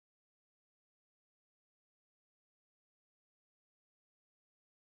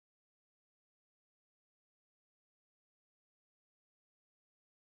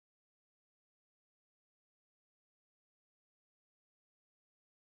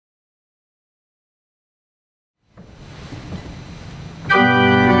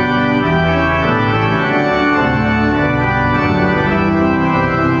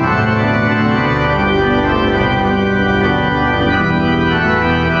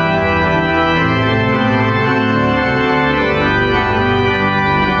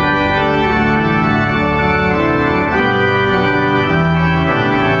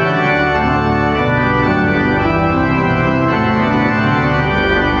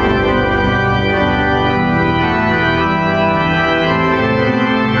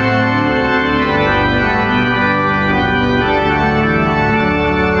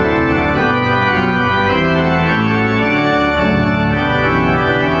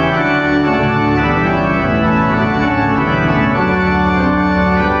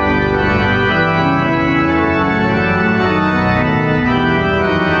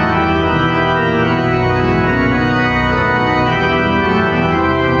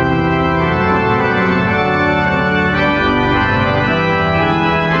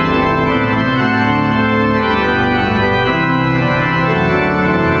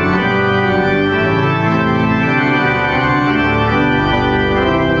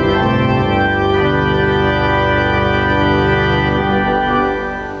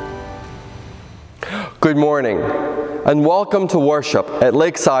morning, and welcome to worship at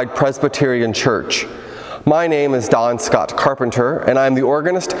Lakeside Presbyterian Church. My name is Don Scott Carpenter, and I'm the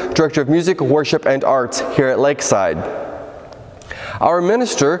organist, director of music, worship, and arts here at Lakeside. Our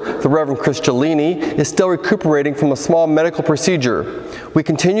minister, the Reverend Chris Gelini, is still recuperating from a small medical procedure. We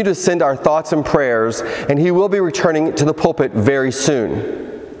continue to send our thoughts and prayers, and he will be returning to the pulpit very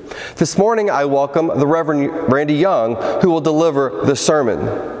soon. This morning, I welcome the Reverend Randy Young, who will deliver the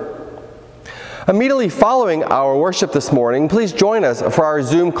sermon. Immediately following our worship this morning, please join us for our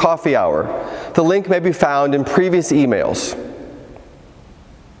Zoom coffee hour. The link may be found in previous emails.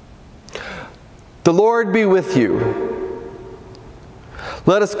 The Lord be with you.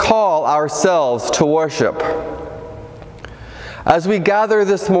 Let us call ourselves to worship. As we gather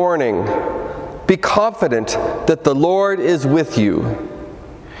this morning, be confident that the Lord is with you.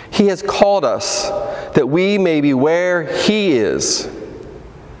 He has called us that we may be where He is.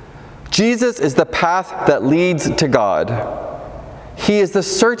 Jesus is the path that leads to God. He is the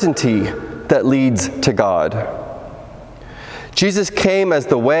certainty that leads to God. Jesus came as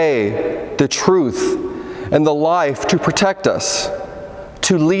the way, the truth, and the life to protect us,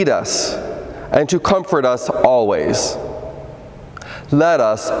 to lead us, and to comfort us always. Let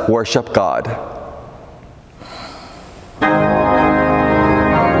us worship God.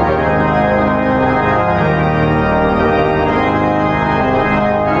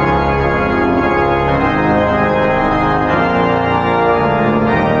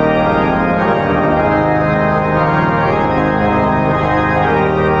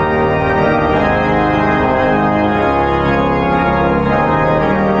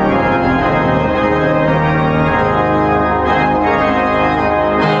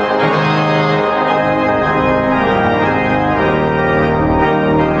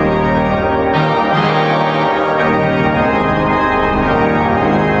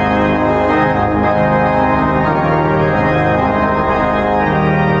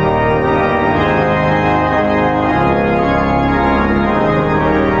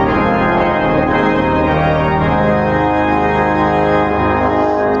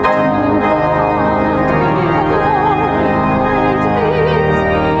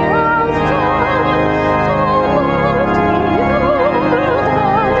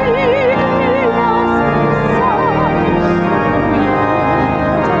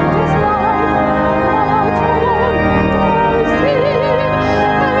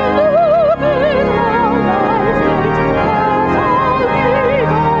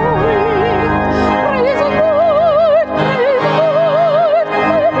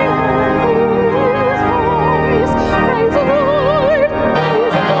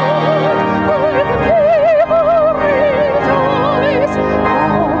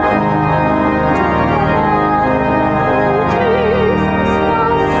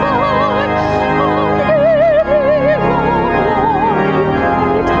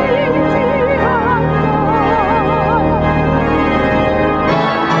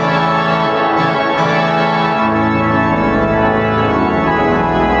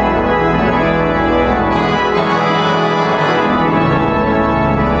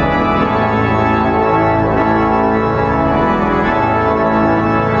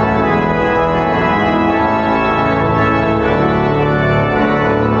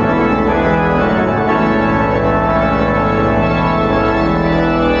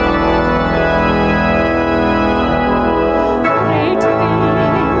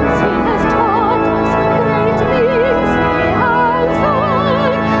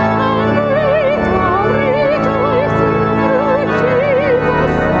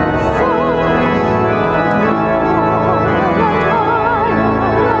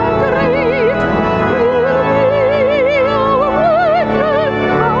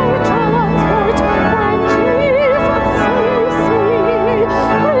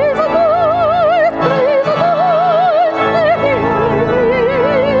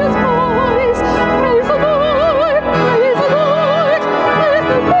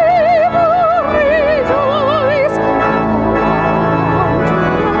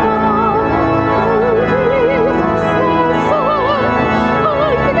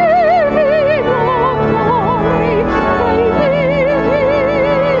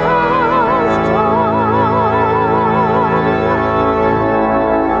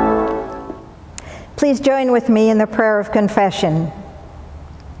 Please join with me in the prayer of confession.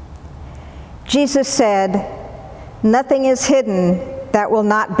 Jesus said, "Nothing is hidden that will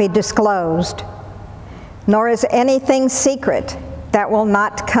not be disclosed, nor is anything secret that will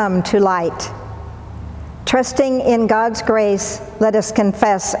not come to light." Trusting in God's grace, let us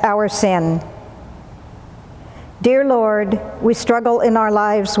confess our sin. Dear Lord, we struggle in our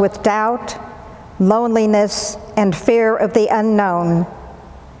lives with doubt, loneliness, and fear of the unknown.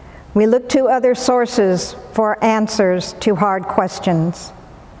 We look to other sources for answers to hard questions,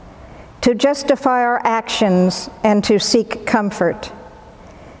 to justify our actions and to seek comfort.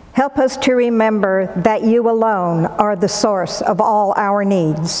 Help us to remember that you alone are the source of all our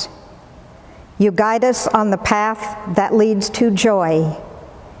needs. You guide us on the path that leads to joy.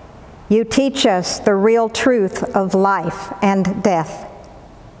 You teach us the real truth of life and death.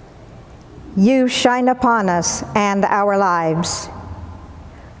 You shine upon us and our lives.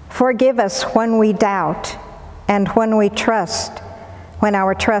 Forgive us when we doubt and when we trust, when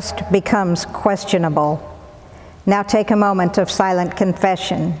our trust becomes questionable. Now take a moment of silent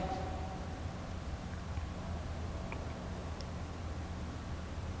confession.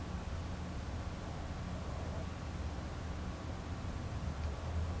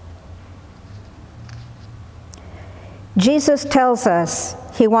 Jesus tells us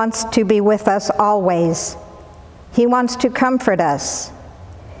he wants to be with us always. He wants to comfort us.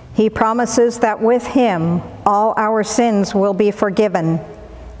 He promises that with him, all our sins will be forgiven,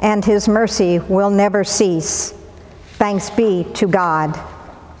 and his mercy will never cease. Thanks be to God.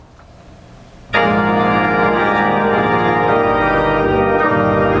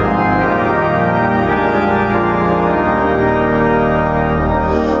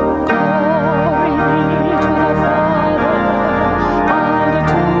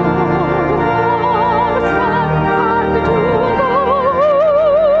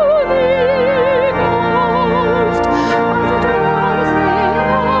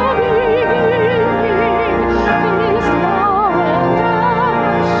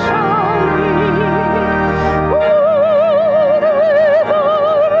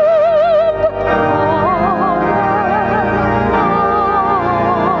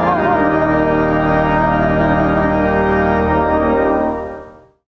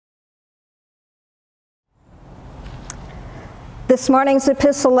 This morning's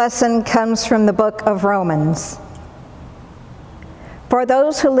epistle lesson comes from the book of Romans. For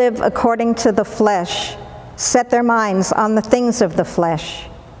those who live according to the flesh set their minds on the things of the flesh,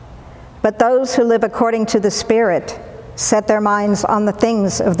 but those who live according to the Spirit set their minds on the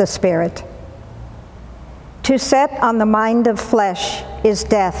things of the Spirit. To set on the mind of flesh is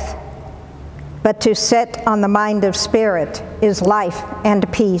death, but to set on the mind of spirit is life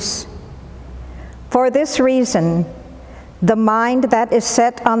and peace. For this reason, the mind that is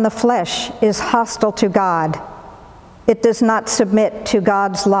set on the flesh is hostile to God. It does not submit to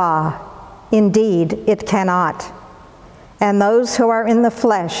God's law. Indeed, it cannot. And those who are in the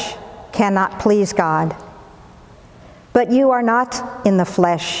flesh cannot please God. But you are not in the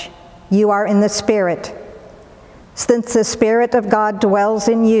flesh. You are in the Spirit, since the Spirit of God dwells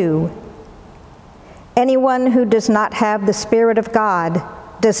in you. Anyone who does not have the Spirit of God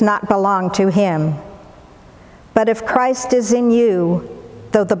does not belong to him. But if Christ is in you,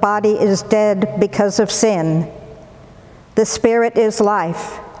 though the body is dead because of sin, the Spirit is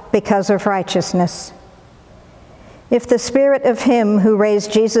life because of righteousness. If the Spirit of him who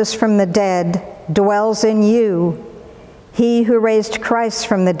raised Jesus from the dead dwells in you, he who raised Christ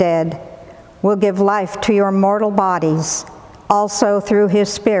from the dead will give life to your mortal bodies, also through his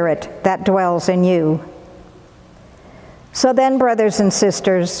Spirit that dwells in you. So then, brothers and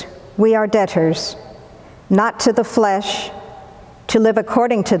sisters, we are debtors, not to the flesh, to live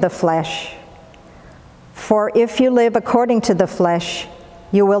according to the flesh. For if you live according to the flesh,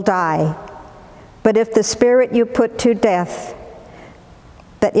 you will die. But if the Spirit you put to death,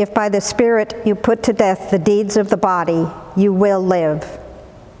 that if by the Spirit you put to death the deeds of the body, you will live.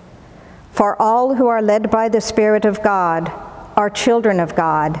 For all who are led by the Spirit of God are children of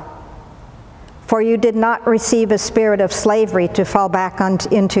God. For you did not receive a spirit of slavery to fall back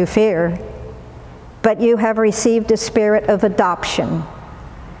into fear, but you have received a spirit of adoption,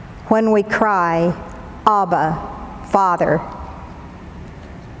 when we cry, Abba, Father.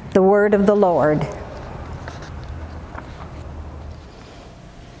 The word of the Lord.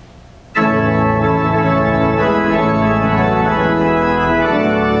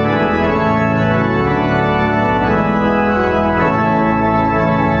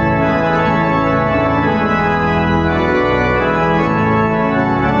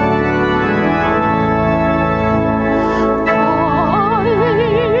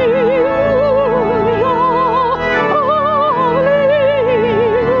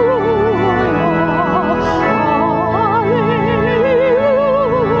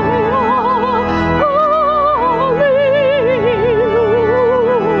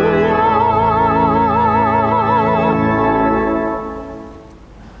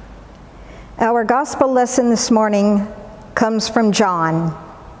 Our gospel lesson this morning comes from John.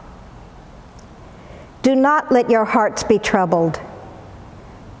 Do not let your hearts be troubled.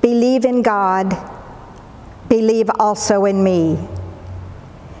 Believe in God. Believe also in me.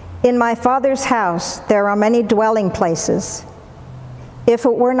 In my Father's house there are many dwelling places. If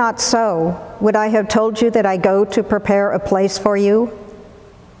it were not so, would I have told you that I go to prepare a place for you?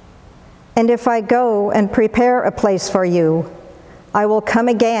 And if I go and prepare a place for you, I will come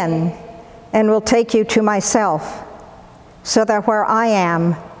again and will take you to myself, so that where I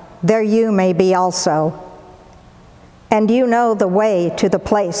am, there you may be also. And you know the way to the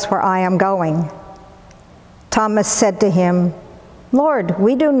place where I am going. Thomas said to him, Lord,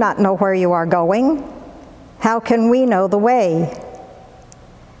 we do not know where you are going. How can we know the way?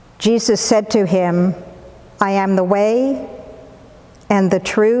 Jesus said to him, I am the way and the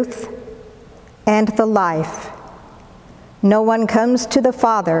truth and the life. No one comes to the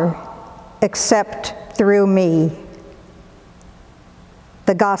Father except through me.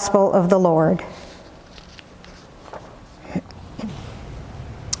 The Gospel of the Lord.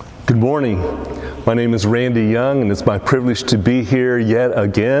 Good morning. My name is Randy Young, and it's my privilege to be here yet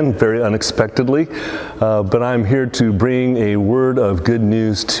again, very unexpectedly. But I'm here to bring a word of good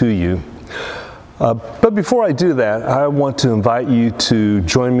news to you. But before I do that, I want to invite you to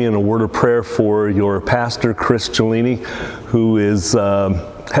join me in a word of prayer for your pastor, Chris Gelini, who is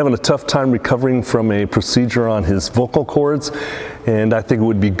having a tough time recovering from a procedure on his vocal cords. And I think it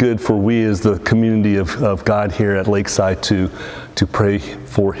would be good for we as the community of God here at Lakeside to pray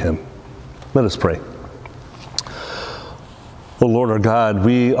for him. Let us pray. Oh Lord our God,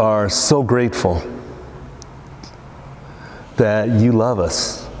 we are so grateful that you love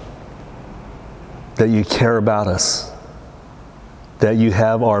us, that you care about us, that you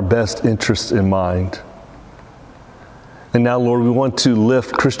have our best interests in mind. And now, Lord, we want to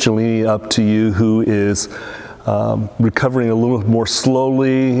lift Chris Gelini up to you, who is recovering a little more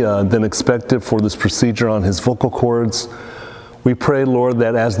slowly than expected for this procedure on his vocal cords. We pray, Lord,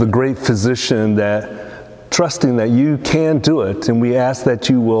 that as the great physician, that trusting that you can do it, and we ask that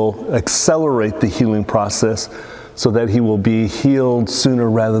you will accelerate the healing process so that he will be healed sooner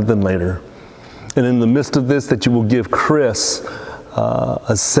rather than later. And in the midst of this, that you will give Chris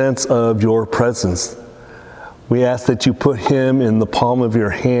a sense of your presence. We ask that you put him in the palm of your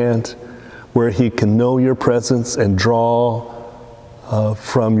hand, where he can know your presence and draw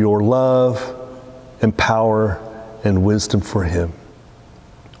from your love and power and wisdom for him.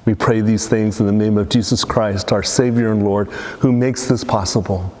 We pray these things in the name of Jesus Christ, our Savior and Lord, who makes this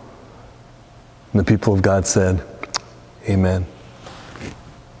possible. And the people of God said, Amen.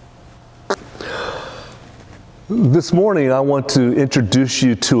 This morning, I want to introduce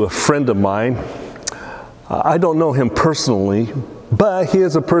you to a friend of mine. I don't know him personally, but he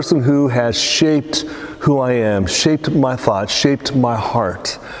is a person who has shaped who I am, shaped my thoughts, shaped my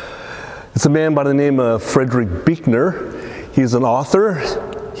heart. It's a man by the name of Frederick Buechner. He's an author.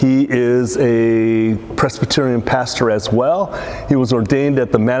 He is a Presbyterian pastor as well. He was ordained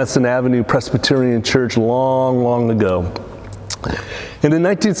at the Madison Avenue Presbyterian Church long, long ago. And in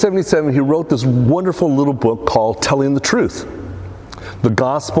 1977, he wrote this wonderful little book called Telling the Truth: The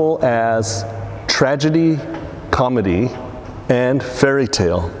Gospel as Tragedy, Comedy, and Fairy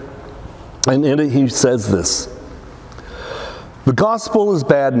Tale. And in it he says this: the gospel is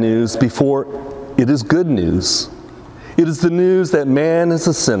bad news before it is good news. It is the news that man is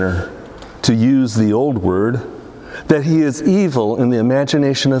a sinner, to use the old word, that he is evil in the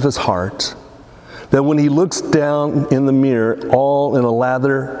imagination of his heart, that when he looks down in the mirror all in a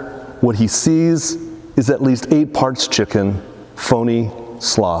lather, what he sees is at least 8 parts chicken, phony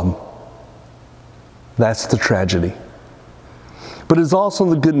slob. That's the tragedy. But it is also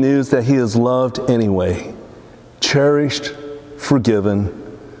the good news that he is loved anyway, cherished,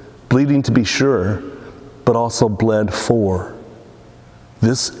 forgiven, bleeding to be sure, but also bled for.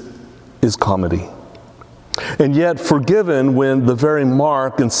 This is comedy. And yet forgiven when the very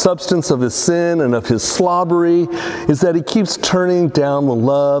mark and substance of his sin and of his slobbery is that he keeps turning down the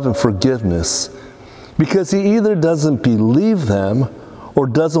love and forgiveness because he either doesn't believe them or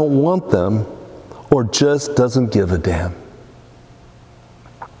doesn't want them or just doesn't give a damn.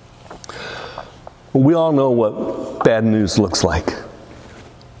 We all know what bad news looks like.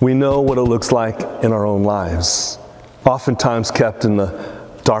 We know what it looks like in our own lives, oftentimes kept in the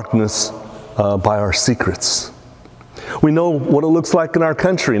darkness by our secrets. We know what it looks like in our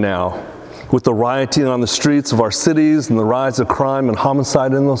country now, with the rioting on the streets of our cities and the rise of crime and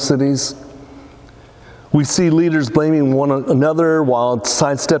homicide in those cities. We see leaders blaming one another while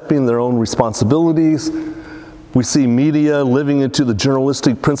sidestepping their own responsibilities. We see media living into the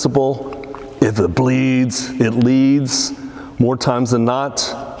journalistic principle, if it bleeds, it leads, more times than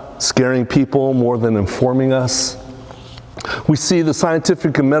not. scaring people more than informing us. We see the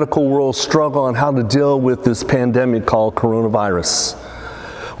scientific and medical world struggle on how to deal with this pandemic called coronavirus.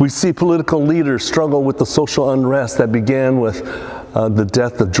 We see political leaders struggle with the social unrest that began with the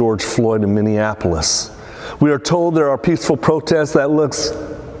death of George Floyd in Minneapolis. We are told there are peaceful protests that looks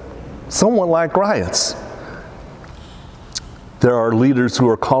somewhat like riots. There are leaders who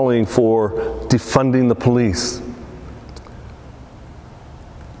are calling for defunding the police.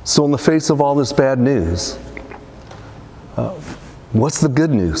 So in the face of all this bad news, what's the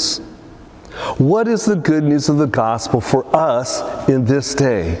good news? What is the good news of the gospel for us in this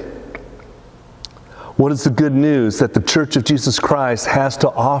day? What is the good news that the Church of Jesus Christ has to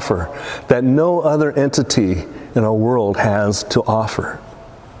offer that no other entity in our world has to offer?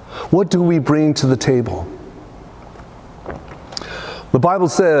 What do we bring to the table? The Bible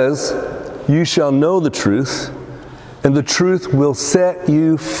says, "You shall know the truth, and the truth will set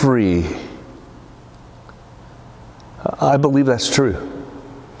you free." I believe that's true.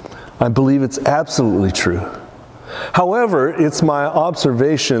 I believe it's absolutely true. However, it's my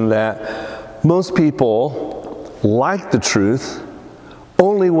observation that most people like the truth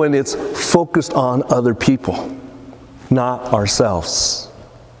only when it's focused on other people, not ourselves.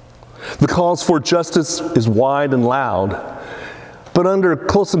 The calls for justice is wide and loud, but under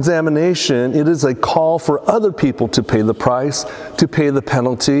close examination, it is a call for other people to pay the price, to pay the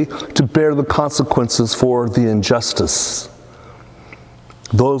penalty, to bear the consequences for the injustice.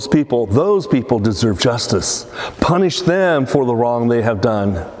 Those people deserve justice. Punish them for the wrong they have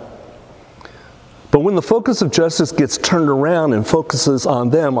done. But when the focus of justice gets turned around and focuses on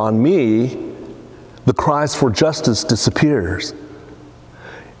them, on me, the cries for justice disappears.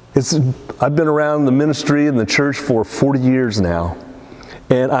 I've been around the ministry and the church for 40 years now,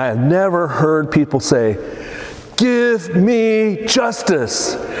 and I have never heard people say, "Give me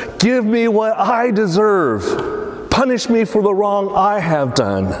justice. Give me what I deserve. Punish me for the wrong I have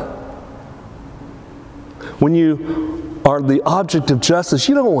done." When you are the object of justice,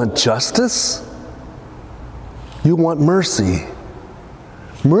 you don't want justice. You want mercy.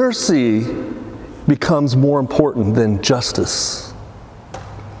 Mercy becomes more important than justice.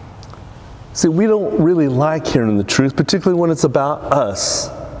 See, we don't really like hearing the truth, particularly when it's about us,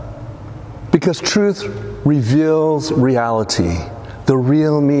 because truth reveals reality, the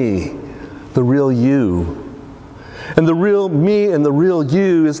real me, the real you. And the real me and the real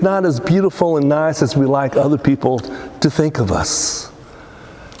you is not as beautiful and nice as we like other people to think of us.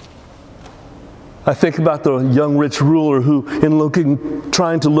 I think about the young rich ruler who, in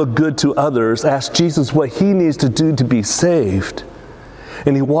trying to look good to others, asked Jesus what he needs to do to be saved.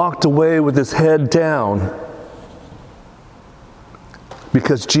 And he walked away with his head down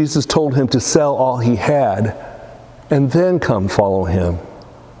because Jesus told him to sell all he had and then come follow him.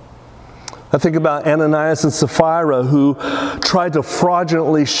 I think about Ananias and Sapphira, who tried to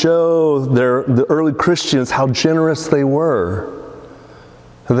fraudulently show the early Christians how generous they were.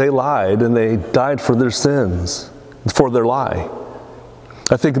 They lied, and they died for their sins, for their lie.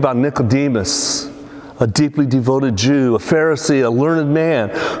 I think about Nicodemus, a deeply devoted Jew, a Pharisee, a learned man,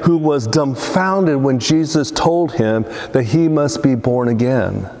 who was dumbfounded when Jesus told him that he must be born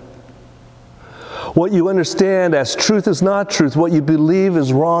again. What you understand as truth is not truth. What you believe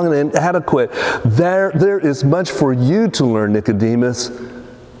is wrong and inadequate. There is much for you to learn, Nicodemus.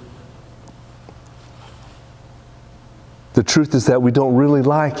 The truth is that we don't really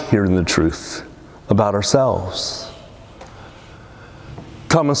like hearing the truth about ourselves.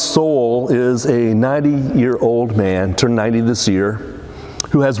 Thomas Sowell is a 90-year-old man, turned 90 this year,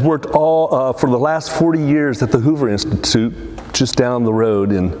 who has worked for the last 40 years at the Hoover Institute, just down the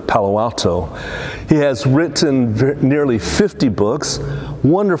road in Palo Alto. He has written nearly 50 books,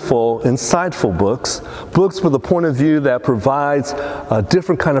 wonderful, insightful books with a point of view that provides a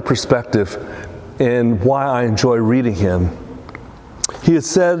different kind of perspective, and why I enjoy reading him. He has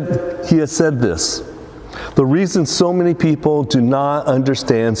said this: the reason so many people do not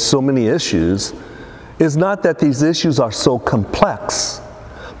understand so many issues is not that these issues are so complex,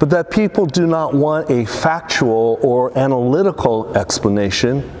 but that people do not want a factual or analytical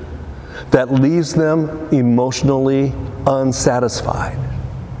explanation that leaves them emotionally unsatisfied.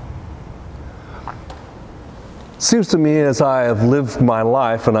 Seems to me, as I have lived my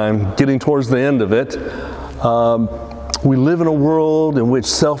life, and I'm getting towards the end of it, we live in a world in which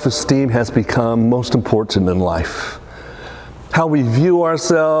self-esteem has become most important in life. How we view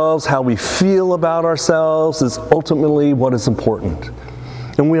ourselves, how we feel about ourselves is ultimately what is important.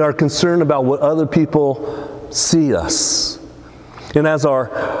 And we are concerned about what other people see us. And as our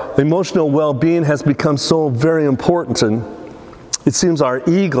emotional well-being has become so very important, It seems our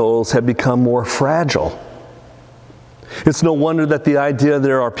egos have become more fragile. It's no wonder that the idea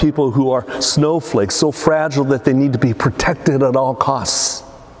there are people who are snowflakes, so fragile that they need to be protected at all costs.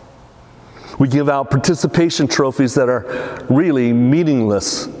 We give out participation trophies that are really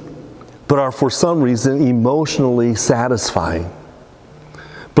meaningless, but are for some reason emotionally satisfying.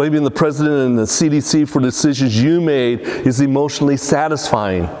 Blaming the president and the CDC for decisions you made is emotionally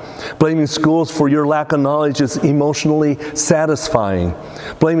satisfying. Blaming schools for your lack of knowledge is emotionally satisfying.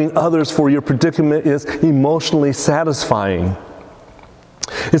 Blaming others for your predicament is emotionally satisfying.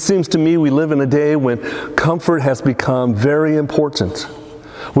 It seems to me we live in a day when comfort has become very important.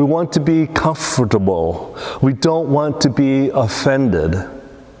 We want to be comfortable. We don't want to be offended.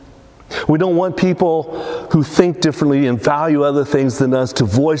 We don't want people who think differently and value other things than us to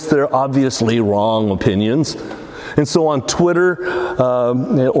voice their obviously wrong opinions. And so on Twitter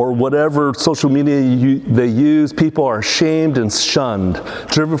or whatever social media they use, people are shamed and shunned,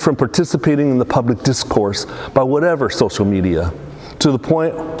 driven from participating in the public discourse by whatever social media, to the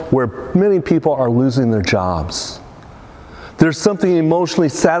point where many people are losing their jobs. There's something emotionally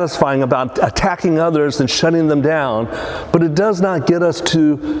satisfying about attacking others and shutting them down, but it does not get us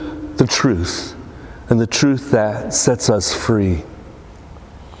to the truth, and the truth that sets us free.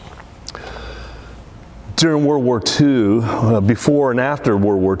 During World War II, before and after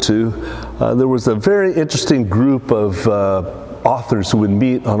World War II, there was a very interesting group of authors who would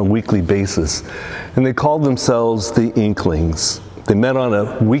meet on a weekly basis, and they called themselves the Inklings. They met on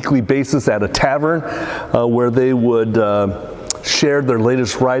a weekly basis at a tavern where they would share their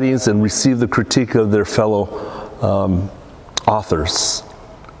latest writings and receive the critique of their fellow authors.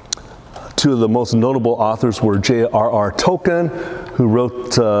 Two of the most notable authors were J.R.R. Tolkien, who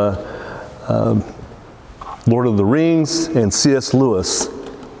wrote Lord of the Rings, and C.S. Lewis.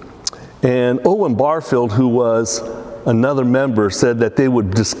 And Owen Barfield, who was another member, said that they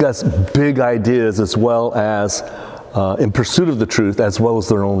would discuss big ideas as well as in pursuit of the truth, as well as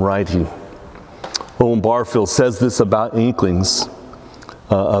their own writing. Owen Barfield says this about Inklings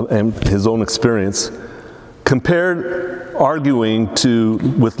and his own experience. Compared arguing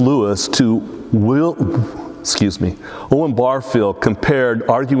with Lewis to Owen Barfield compared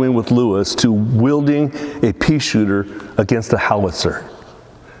arguing with Lewis to wielding a pea shooter against a howitzer.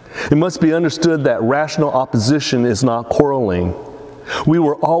 It must be understood that rational opposition is not quarreling. We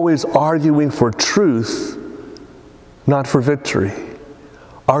were always arguing for truth, not for victory.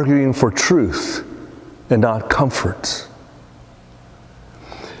 Arguing for truth and not comfort.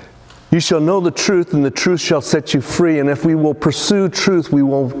 You shall know the truth, and the truth shall set you free. And if we will pursue truth, we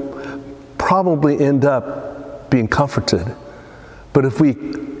will probably end up being comforted. But if we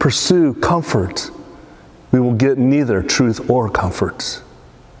pursue comfort, we will get neither truth or comfort.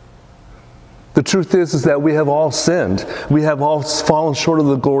 The truth is that we have all sinned. We have all fallen short of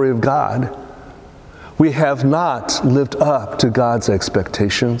the glory of God. We have not lived up to God's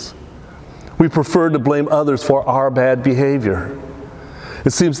expectations. We prefer to blame others for our bad behavior.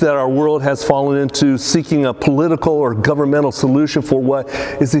 It seems that our world has fallen into seeking a political or governmental solution for what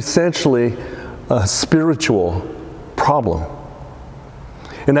is essentially a spiritual problem.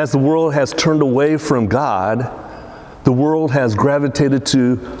 And as the world has turned away from God, the world has gravitated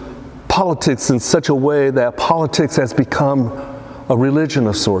to politics in such a way that politics has become a religion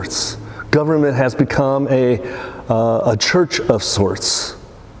of sorts. Government has become a church of sorts.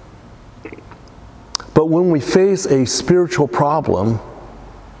 But when we face a spiritual problem,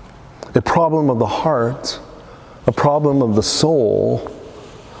 a problem of the heart, a problem of the soul,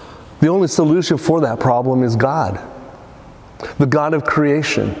 the only solution for that problem is God. The God of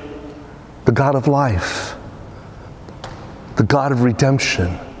creation, the God of life, the God of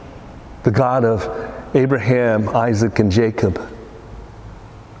redemption, the God of Abraham, Isaac, and Jacob.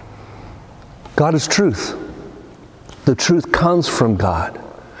 God is truth. The truth comes from God.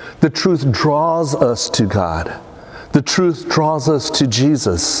 The truth draws us to God. The truth draws us to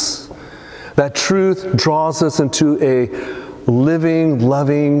Jesus. That truth draws us into a living,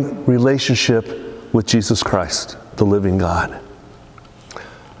 loving relationship with Jesus Christ, the living God.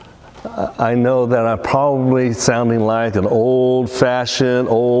 I know that I'm probably sounding like an old-fashioned,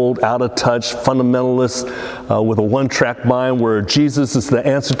 out-of-touch fundamentalist with a one-track mind where Jesus is the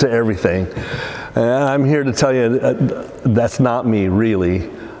answer to everything. And I'm here to tell you that's not me, really.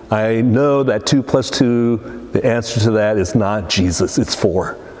 I know that 2 + 2, the answer to that is not Jesus, it's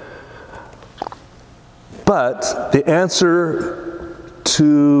 4. But the answer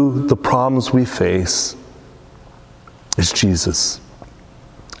to the problems we face is Jesus.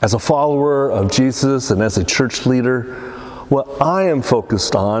 As a follower of Jesus and as a church leader, what I am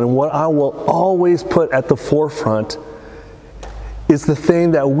focused on and what I will always put at the forefront is the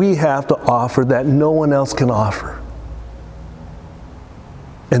thing that we have to offer that no one else can offer.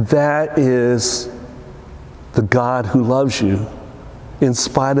 And that is the God who loves you in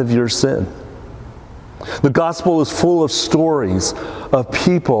spite of your sin. The gospel is full of stories of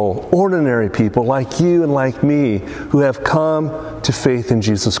people, ordinary people like you and like me, who have come to faith in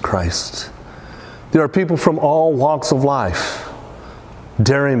Jesus Christ. There are people from all walks of life: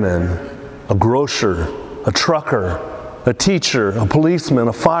 dairymen, a grocer, a trucker, a teacher, a policeman,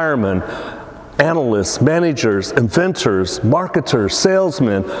 a fireman, analysts, managers, inventors, marketers,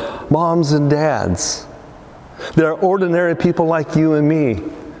 salesmen, moms and dads. There are ordinary people like you and me,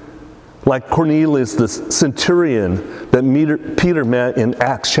 like Cornelius, the centurion that Peter met in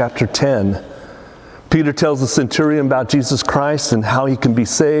Acts chapter 10. Peter tells the centurion about Jesus Christ and how he can be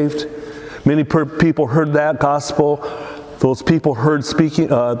saved. Many people heard that gospel. Those people heard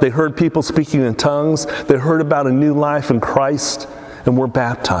people speaking in tongues. They heard about a new life in Christ and were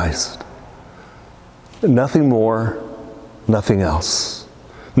baptized. Nothing more, nothing else.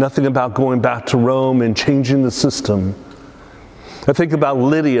 Nothing about going back to Rome and changing the system. I think about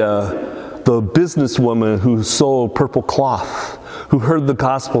Lydia, the businesswoman who sold purple cloth, who heard the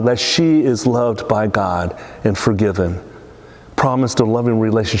gospel that she is loved by God and forgiven, promised a loving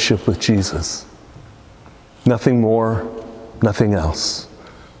relationship with Jesus. Nothing more, nothing else.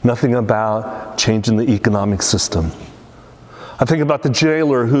 Nothing about changing the economic system. I think about the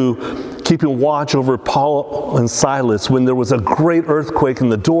jailer who, keeping watch over Paul and Silas when there was a great earthquake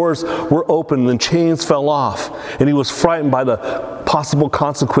and the doors were open and the chains fell off, and he was frightened by the possible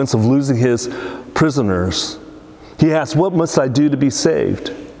consequence of losing his prisoners. He asked, "What must I do to be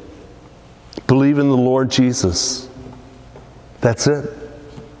saved?" Believe in the Lord Jesus. That's it.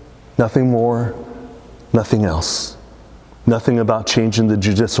 Nothing more, nothing else. Nothing about changing the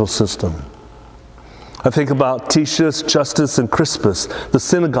judicial system. I think about Titius, Justus, and Crispus, the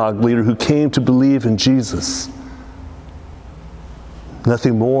synagogue leader who came to believe in Jesus.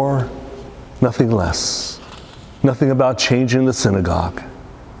 Nothing more, nothing less. Nothing about changing the synagogue.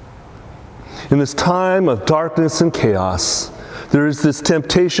 In this time of darkness and chaos, there is this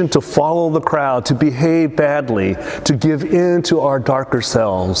temptation to follow the crowd, to behave badly, to give in to our darker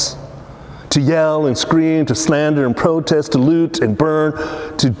selves, to yell and scream, to slander and protest, to loot and burn,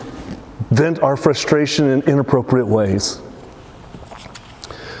 to vent our frustration in inappropriate ways.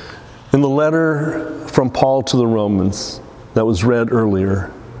 In the letter from Paul to the Romans that was read earlier,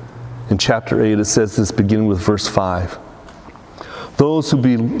 in chapter 8, it says this, beginning with verse 5. Those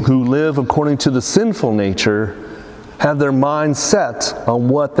who live according to the sinful nature have their mind set on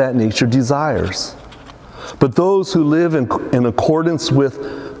what that nature desires. But those who live in accordance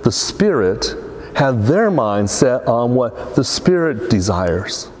with the Spirit have their mind set on what the Spirit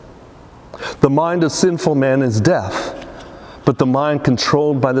desires. The mind of sinful man is death, but the mind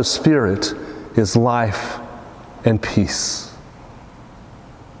controlled by the Spirit is life and peace.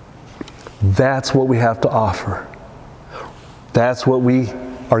 That's what we have to offer. That's what we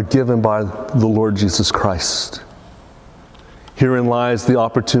are given by the Lord Jesus Christ. Herein lies the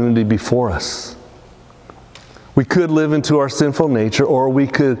opportunity before us. We could live into our sinful nature, or we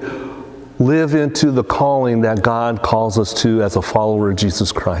could live into the calling that God calls us to as a follower of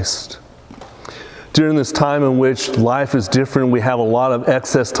Jesus Christ. During this time in which life is different, we have a lot of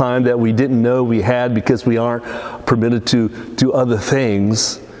excess time that we didn't know we had because we aren't permitted to do other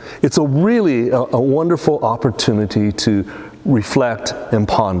things. It's a wonderful opportunity to reflect and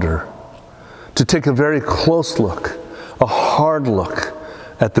ponder, to take a very close look, a hard look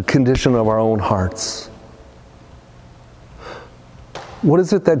at the condition of our own hearts. What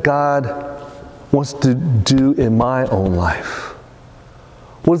is it that God wants to do in my own life?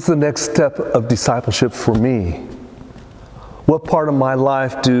 What's the next step of discipleship for me? What part of my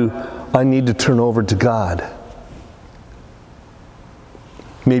life do I need to turn over to God?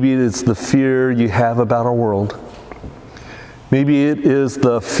 Maybe it is the fear you have about our world. Maybe it is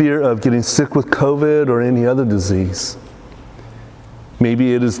the fear of getting sick with COVID or any other disease.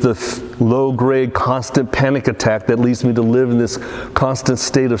 Maybe it is the low-grade constant panic attack that leads me to live in this constant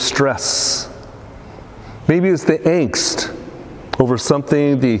state of stress. Maybe it's the angst over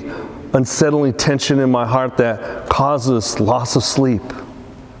something, the unsettling tension in my heart that causes loss of sleep.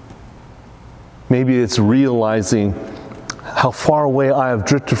 Maybe it's realizing how far away I have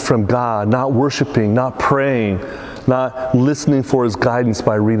drifted from God, not worshiping, not praying, not listening for His guidance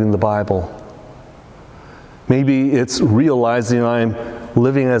by reading the Bible. Maybe it's realizing I'm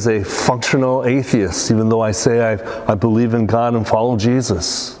living as a functional atheist, even though I say I believe in God and follow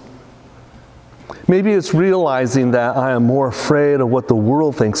Jesus. Maybe it's realizing that I am more afraid of what the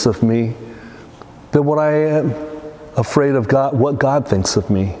world thinks of me than what I am afraid of God, what God thinks of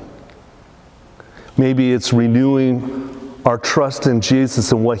me. Maybe it's renewing our trust in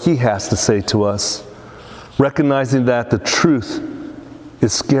Jesus and what He has to say to us, recognizing that the truth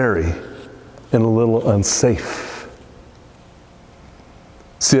is scary and a little unsafe.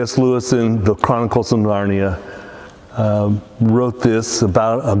 C.S. Lewis in the Chronicles of Narnia wrote this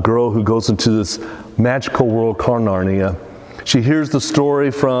about a girl who goes into this magical world called Narnia. She hears the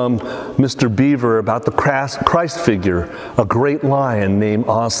story from Mr. Beaver about the Christ figure, a great lion named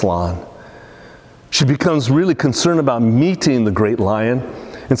Aslan. She becomes really concerned about meeting the great lion,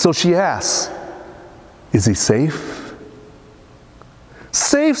 and so she asks, "Is he safe?"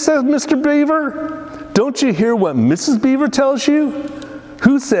 "Safe," says Mr. Beaver. "Don't you hear what Mrs. Beaver tells you?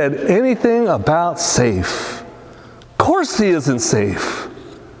 Who said anything about safe? Of course he isn't safe,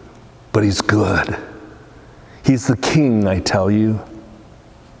 but he's good. He's the king, I tell you."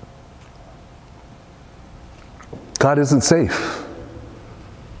 God isn't safe,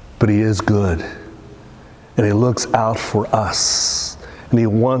 but He is good. And He looks out for us. And He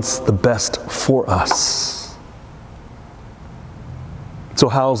wants the best for us. So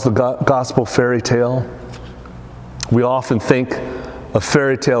how's the gospel fairy tale? We often think of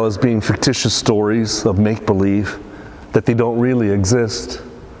fairy tale as being fictitious stories of make-believe, that they don't really exist.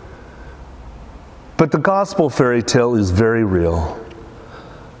 But the gospel fairy tale is very real.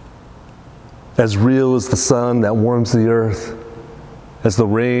 As real as the sun that warms the earth, as the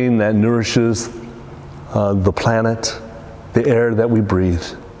rain that nourishes the planet, the air that we breathe.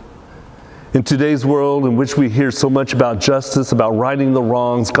 In today's world in which we hear so much about justice, about righting the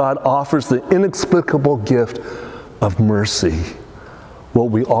wrongs, God offers the inexplicable gift of mercy,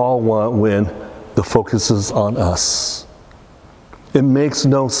 what we all want when the focus is on us. It makes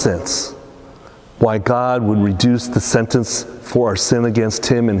no sense why God would reduce the sentence for our sin against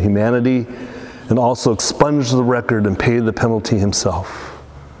Him and humanity and also expunge the record and pay the penalty Himself.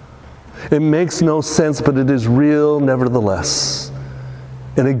 It makes no sense, but it is real nevertheless.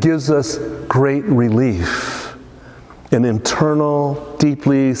 And it gives us great relief, an internal,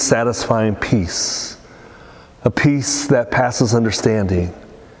 deeply satisfying peace, a peace that passes understanding,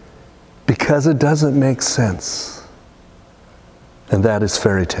 because it doesn't make sense. And that is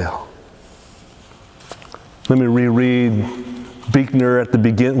fairy tale. Let me reread Buechner at the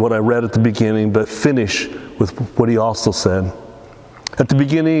beginning, what I read at the beginning, but finish with what he also said. At the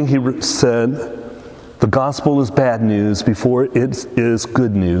beginning, he said, "The gospel is bad news before it is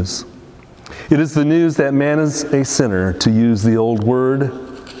good news. It is the news that man is a sinner, to use the old word,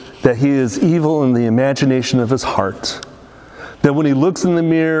 that he is evil in the imagination of his heart, that when he looks in the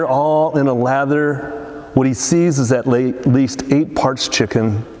mirror all in a lather, what he sees is at least 8 parts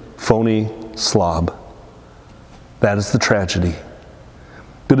chicken, phony slob. That is the tragedy.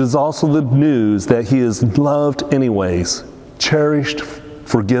 But it is also the news that he is loved anyways, cherished,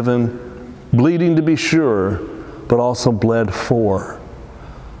 forgiven, bleeding to be sure, but also bled for.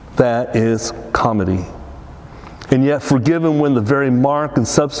 That is comedy. And yet forgiven when the very mark and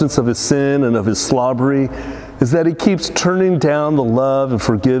substance of his sin and of his slobbery is that he keeps turning down the love and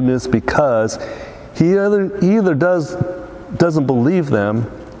forgiveness because he either doesn't believe them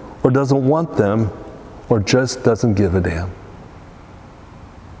or doesn't want them or just doesn't give a damn."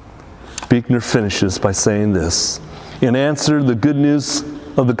 Buechner finishes by saying this: "In answer, the good news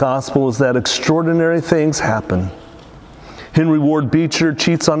of the gospel is that extraordinary things happen. Henry Ward Beecher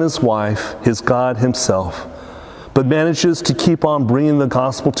cheats on his wife, his God himself, but manages to keep on bringing the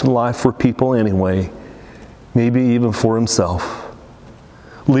gospel to life for people anyway, maybe even for himself.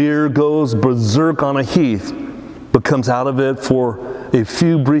 Lear goes berserk on a heath, but comes out of it for a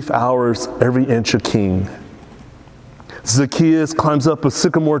few brief hours every inch a king. Zacchaeus climbs up a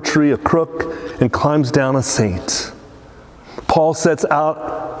sycamore tree a crook and climbs down a saint. Paul sets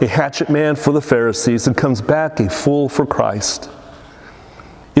out a hatchet man for the Pharisees and comes back a fool for Christ.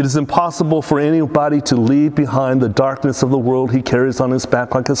 It is impossible for anybody to leave behind the darkness of the world he carries on his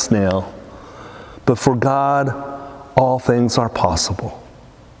back like a snail. But for God, all things are possible."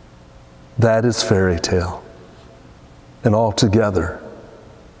 That is fairy tale. And altogether,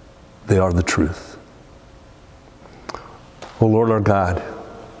 they are the truth. O Lord our God,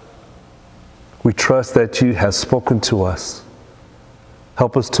 we trust that you have spoken to us.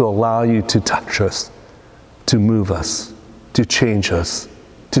 Help us to allow you to touch us, to move us, to change us,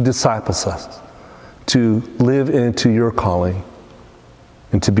 to disciple us, to live into your calling,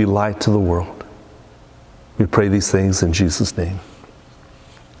 and to be light to the world. We pray these things in Jesus' name.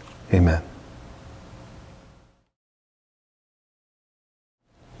 Amen.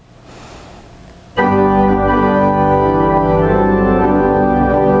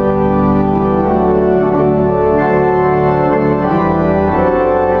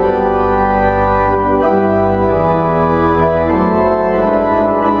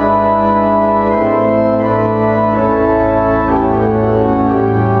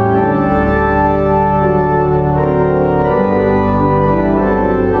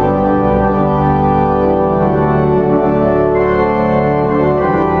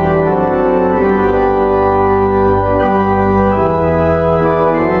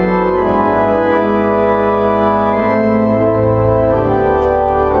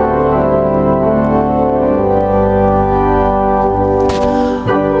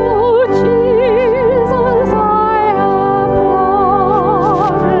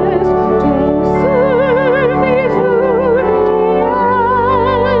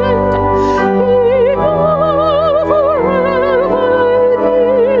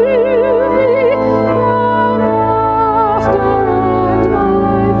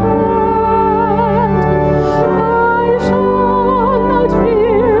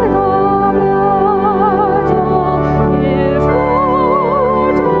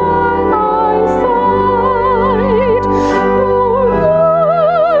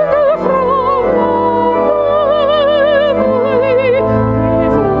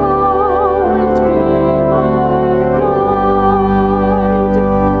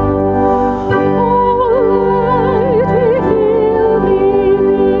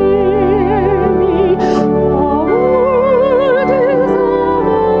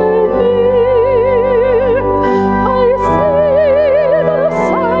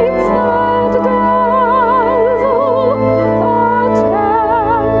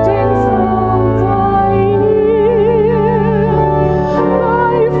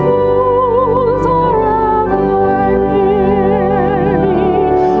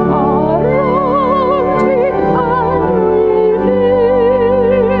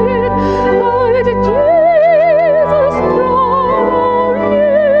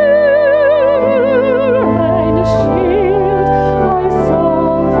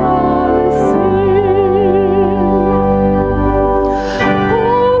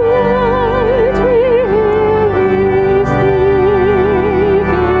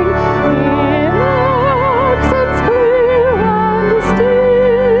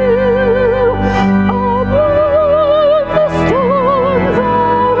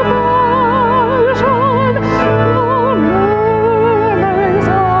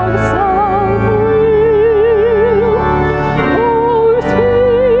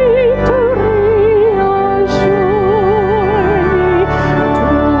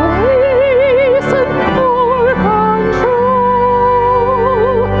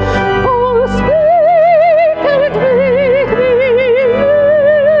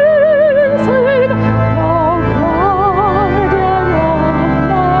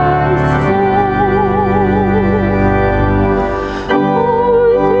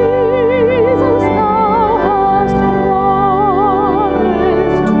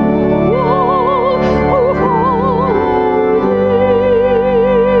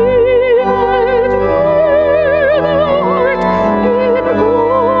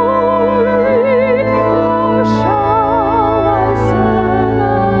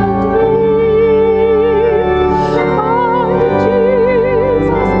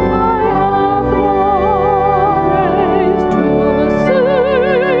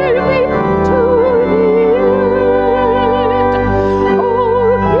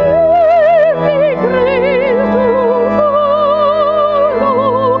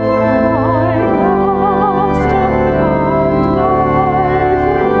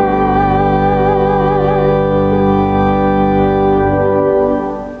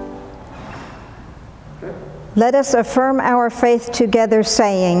 Let us affirm our faith together,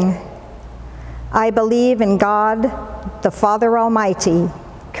 saying, I believe in God, the Father Almighty,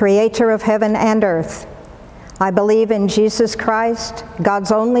 creator of heaven and earth. I believe in Jesus Christ,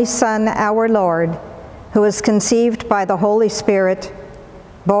 God's only Son, our Lord, who was conceived by the Holy Spirit,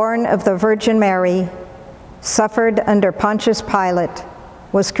 born of the Virgin Mary, suffered under Pontius Pilate,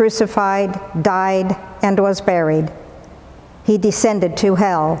 was crucified, died, and was buried. He descended to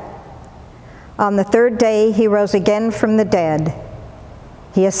hell. On the third day he rose again from the dead.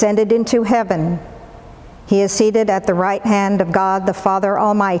 He ascended into heaven. He is seated at the right hand of God the Father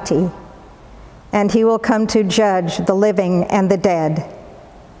Almighty, and he will come to judge the living and the dead.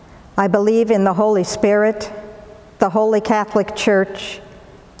 I believe in the Holy Spirit, the Holy Catholic Church,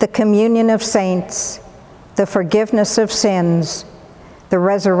 the communion of saints, the forgiveness of sins, the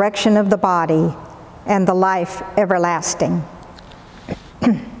resurrection of the body, and the life everlasting.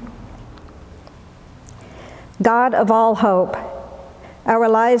 God of all hope, our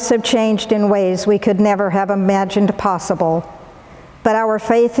lives have changed in ways we could never have imagined possible, but our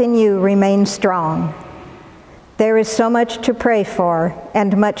faith in you remains strong. There is so much to pray for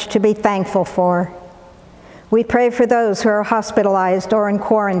and much to be thankful for. We pray for those who are hospitalized or in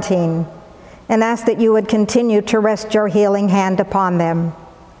quarantine and ask that you would continue to rest your healing hand upon them.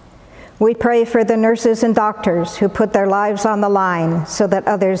 We pray for the nurses and doctors who put their lives on the line so that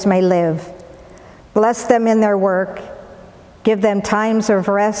others may live. Bless them in their work. Give them times of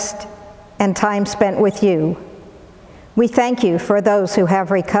rest and time spent with you. We thank you for those who have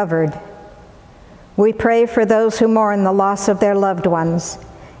recovered. We pray for those who mourn the loss of their loved ones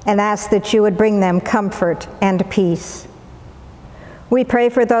and ask that you would bring them comfort and peace. We pray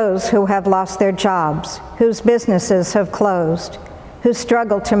for those who have lost their jobs, whose businesses have closed, who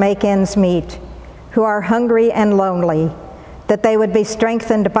struggle to make ends meet, who are hungry and lonely, that they would be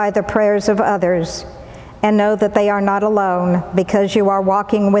strengthened by the prayers of others and know that they are not alone because you are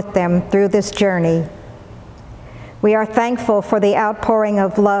walking with them through this journey. We are thankful for the outpouring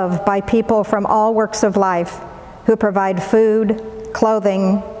of love by people from all walks of life who provide food,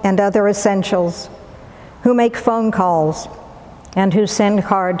 clothing, and other essentials, who make phone calls, and who send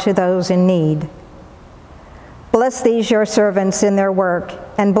cards to those in need. Bless these your servants in their work,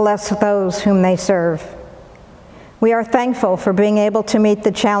 and bless those whom they serve. We are thankful for being able to meet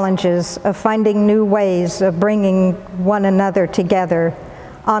the challenges of finding new ways of bringing one another together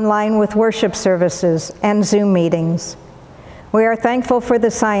online with worship services and Zoom meetings. We are thankful for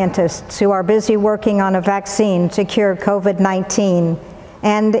the scientists who are busy working on a vaccine to cure COVID-19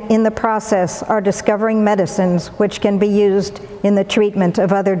 and in the process are discovering medicines which can be used in the treatment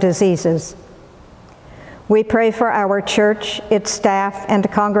of other diseases. We pray for our church, its staff, and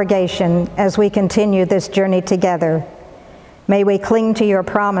congregation as we continue this journey together. May we cling to your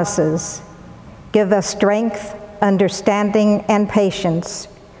promises. Give us strength, understanding, and patience,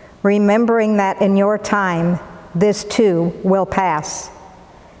 remembering that in your time, this too will pass.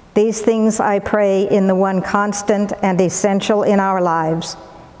 These things I pray in the one constant and essential in our lives,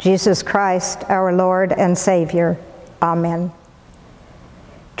 Jesus Christ, our Lord and Savior. Amen.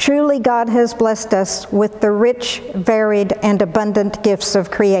 Truly, God has blessed us with the rich, varied, and abundant gifts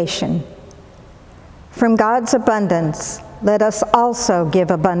of creation. From God's abundance, let us also give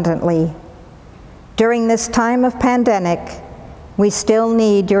abundantly. During this time of pandemic, we still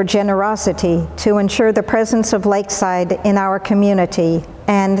need your generosity to ensure the presence of Lakeside in our community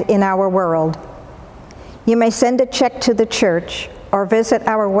and in our world. You may send a check to the church or visit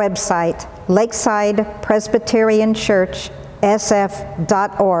our website,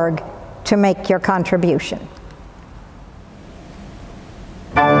 lakesidepresbyterianchurchsf.org, to make your contribution.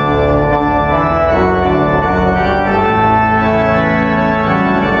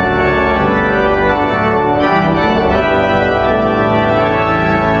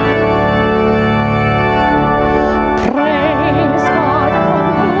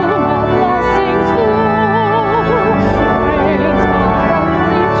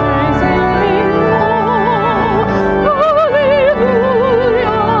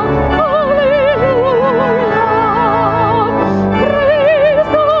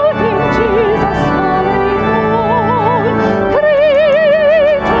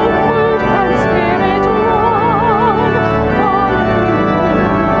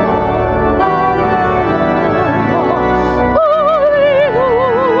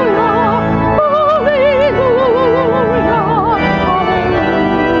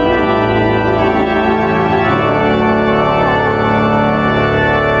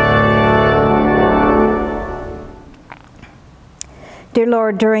 Dear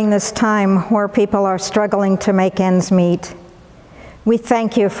Lord, during this time where people are struggling to make ends meet, we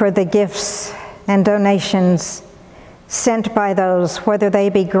thank you for the gifts and donations sent by those, whether they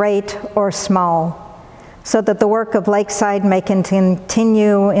be great or small, so that the work of Lakeside may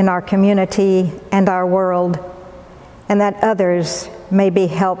continue in our community and our world, and that others may be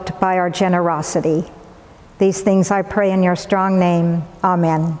helped by our generosity. These things I pray in your strong name.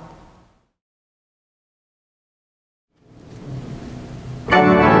 Amen.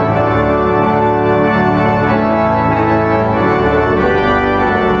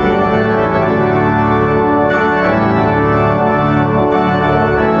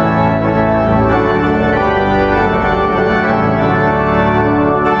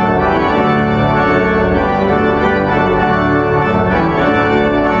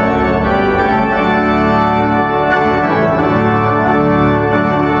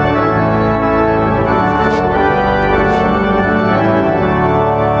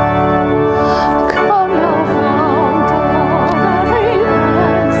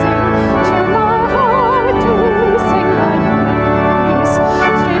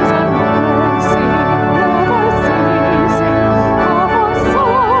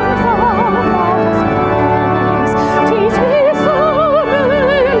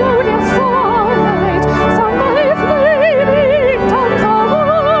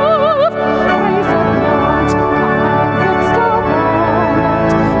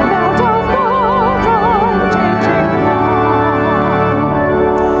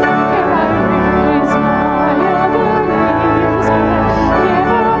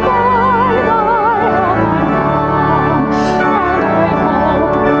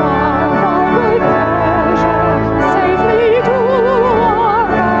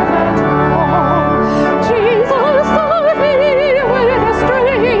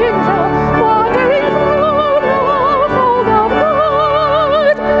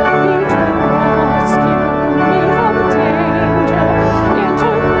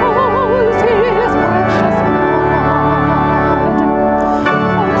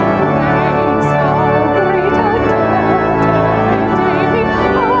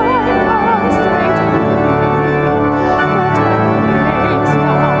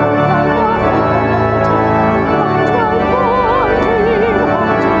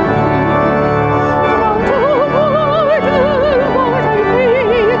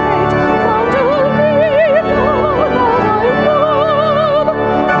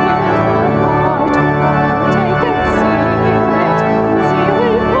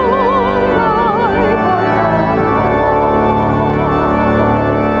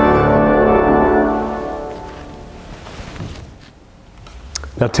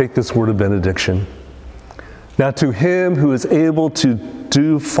 Now take this word of benediction. Now to him who is able to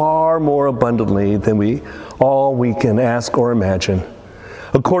do far more abundantly than we can ask or imagine,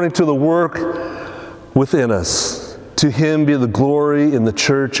 according to the work within us, to him be the glory in the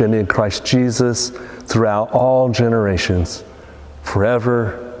church and in Christ Jesus throughout all generations,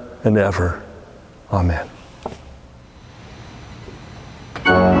 forever and ever. Amen.